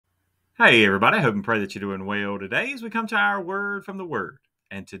Hey, everybody. I hope and pray that you're doing well today as we come to our word from the Word.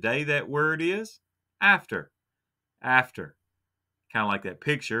 And today, that word is after. After. Kind of like that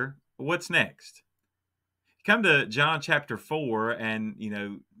picture. What's next? Come to John chapter 4,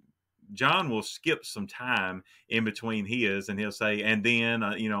 and, John will skip some time in between his, and he'll say, and then,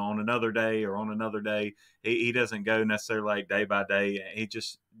 on another day or on another day. He doesn't go necessarily like day by day. He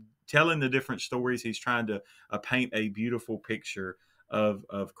just telling the different stories. He's trying to paint a beautiful picture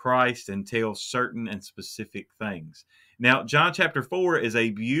of Christ and tell certain and specific things. Now, John chapter 4 is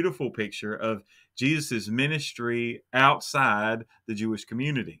a beautiful picture of Jesus's ministry outside the Jewish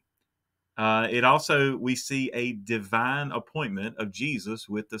community. It also, we see a divine appointment of Jesus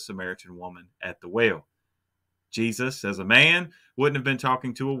with the Samaritan woman at the well. Jesus, as a man, wouldn't have been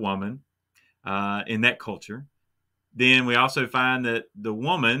talking to a woman in that culture. Then we also find that the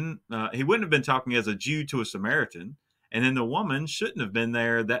woman, he wouldn't have been talking as a Jew to a Samaritan. And then the woman shouldn't have been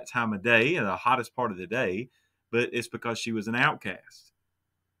there that time of day, the hottest part of the day, but it's because she was an outcast.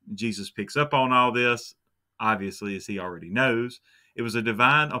 Jesus picks up on all this, obviously, as he already knows. It was a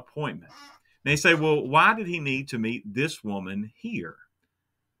divine appointment. And they say, well, why did he need to meet this woman here?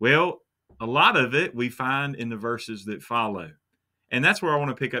 Well, a lot of it we find in the verses that follow. And that's where I want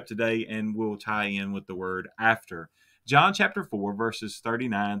to pick up today, and we'll tie in with the word after. John chapter 4, verses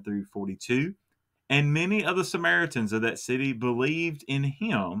 39 through 42. And many of the Samaritans of that city believed in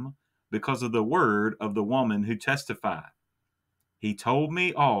him because of the word of the woman who testified. He told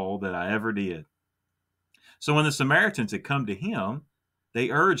me all that I ever did. So when the Samaritans had come to him, they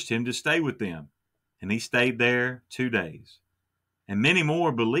urged him to stay with them. And he stayed there 2 days. And many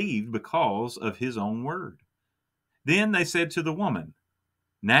more believed because of his own word. Then they said to the woman,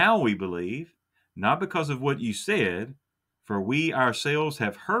 now we believe, not because of what you said, for we ourselves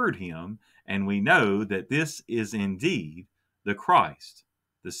have heard him, and we know that this is indeed the Christ,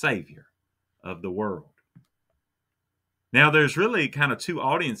 the Savior of the world. Now, there's really kind of two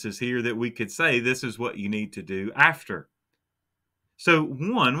audiences here that we could say this is what you need to do after. So,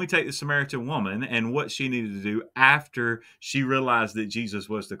 one, we take the Samaritan woman and what she needed to do after she realized that Jesus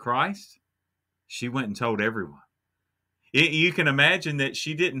was the Christ. She went and told everyone. You can imagine that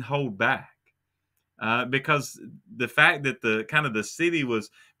she didn't hold back. Because the fact that the city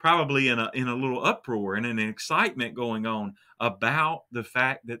was probably in a little uproar and an excitement going on about the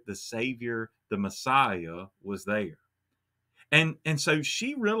fact that the Savior, the Messiah, was there, and so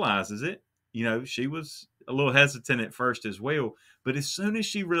she realizes it. She was a little hesitant at first as well, but as soon as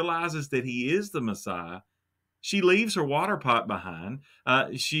she realizes that he is the Messiah, she leaves her water pot behind.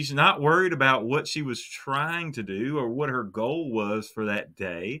 She's not worried about what she was trying to do or what her goal was for that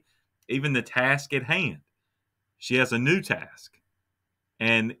day, even the task at hand. She has a new task,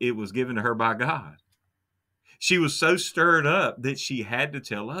 and it was given to her by God. She was so stirred up that she had to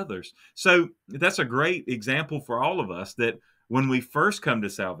tell others. So that's a great example for all of us that when we first come to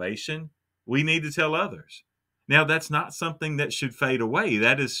salvation, we need to tell others. Now, that's not something that should fade away.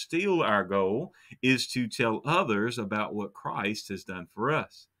 That is still our goal, is to tell others about what Christ has done for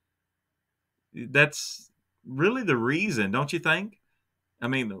us. That's really the reason, don't you think? I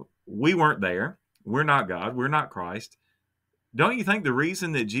mean, we weren't there. We're not God. We're not Christ. Don't you think the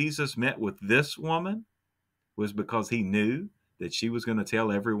reason that Jesus met with this woman was because he knew that she was going to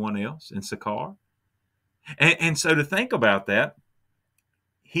tell everyone else in Sychar? And so to think about that,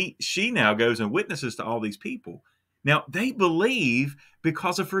 she now goes and witnesses to all these people. Now, they believe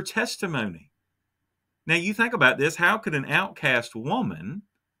because of her testimony. Now, you think about this. How could an outcast woman,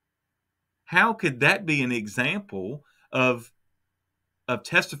 how could that be an example of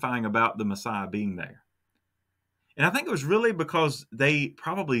testifying about the Messiah being there? And I think it was really because they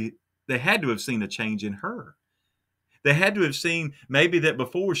had to have seen a change in her. They had to have seen maybe that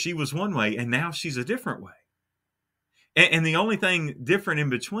before she was one way and now she's a different way. And the only thing different in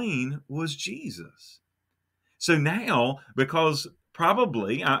between was Jesus. So now, because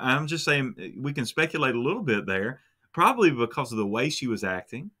probably, I'm just saying, we can speculate a little bit there, probably because of the way she was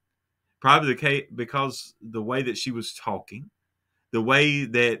acting, probably because the way that she was talking, the way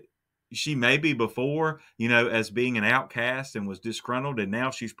that she maybe before, as being an outcast and was disgruntled, and now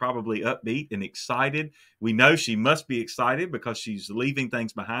she's probably upbeat and excited. We know she must be excited because she's leaving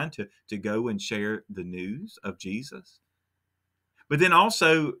things behind to go and share the news of Jesus. But then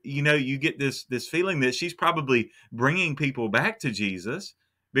also, you get this feeling that she's probably bringing people back to Jesus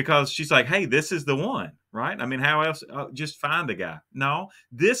because she's like, hey, this is the one, right? I mean, how else? Just find a guy. No,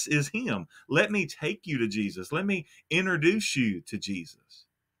 this is him. Let me take you to Jesus. Let me introduce you to Jesus.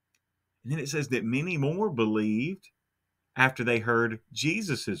 And then it says that many more believed after they heard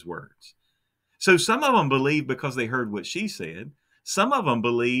Jesus's words. So some of them believed because they heard what she said. Some of them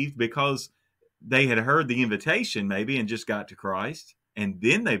believed because they had heard the invitation maybe and just got to Christ, and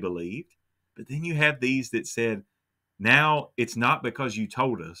then they believed. But then you have these that said, now it's not because you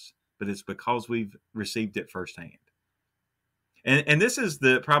told us, but it's because we've received it firsthand. And this is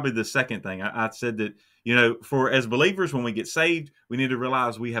probably the second thing. I said that, for as believers, when we get saved, we need to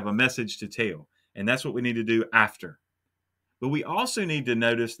realize we have a message to tell. And that's what we need to do after. But we also need to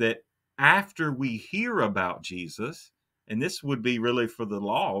notice that after we hear about Jesus, and this would be really for the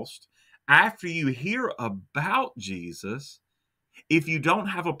lost, after you hear about Jesus, if you don't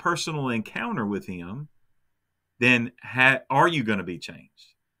have a personal encounter with him, then are you going to be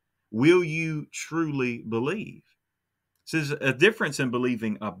changed? Will you truly believe? So there's a difference in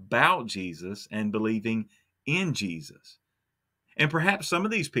believing about Jesus and believing in Jesus. And perhaps some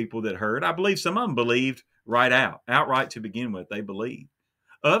of these people that heard, I believe some of them believed outright to begin with. They believed.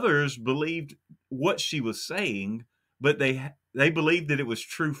 Others believed what she was saying, but they believed that it was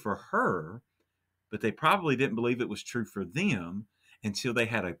true for her, but they probably didn't believe it was true for them until they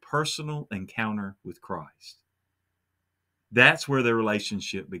had a personal encounter with Christ. That's where their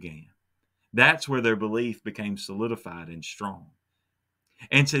relationship began. That's where their belief became solidified and strong.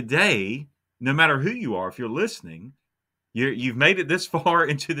 And today, no matter who you are, if you're listening, you've made it this far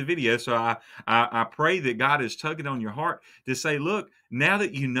into the video. So I pray that God is tugging on your heart to say, look, now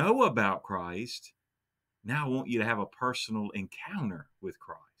that you know about Christ, now I want you to have a personal encounter with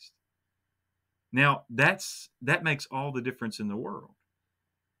Christ. Now, that makes all the difference in the world.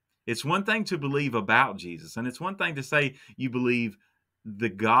 It's one thing to believe about Jesus, and it's one thing to say you believe the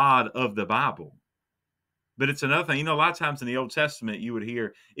God of the Bible. But it's another thing. A lot of times in the Old Testament, you would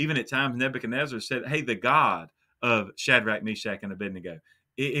hear, even at times Nebuchadnezzar said, hey, the God of Shadrach, Meshach, and Abednego.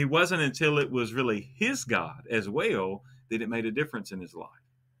 It wasn't until it was really his God as well that it made a difference in his life.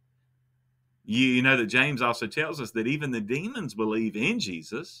 You know that James also tells us that even the demons believe in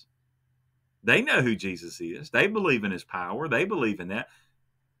Jesus. They know who Jesus is. They believe in his power. They believe in that.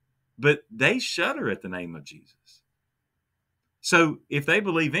 But they shudder at the name of Jesus. So if they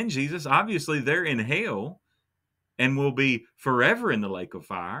believe in Jesus, obviously they're in hell and will be forever in the lake of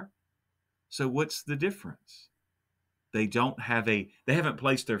fire. So what's the difference? They haven't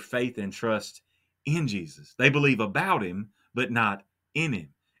placed their faith and trust in Jesus. They believe about him, but not in him.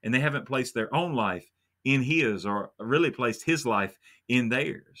 And they haven't placed their own life in his, or really placed his life in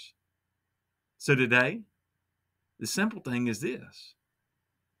theirs. So today, the simple thing is this.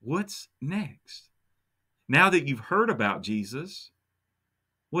 What's next? Now that you've heard about Jesus,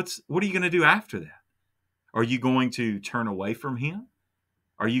 what are you going to do after that? Are you going to turn away from him?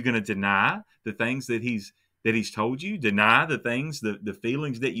 Are you going to deny the things that he's told you? Deny the things, the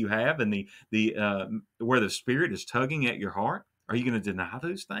feelings that you have, and the where the Spirit is tugging at your heart? Are you going to deny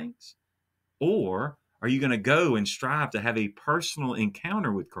those things? Or are you going to go and strive to have a personal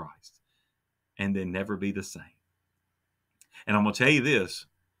encounter with Christ and then never be the same? And I'm going to tell you this,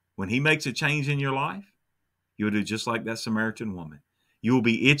 when he makes a change in your life, you'll do just like that Samaritan woman. You will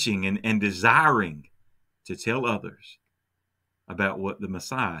be itching and desiring to tell others about what the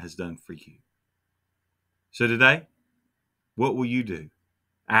Messiah has done for you. So today, what will you do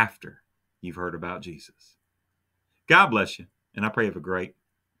after you've heard about Jesus? God bless you, and I pray you have a great,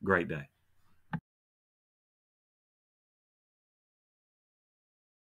 great day.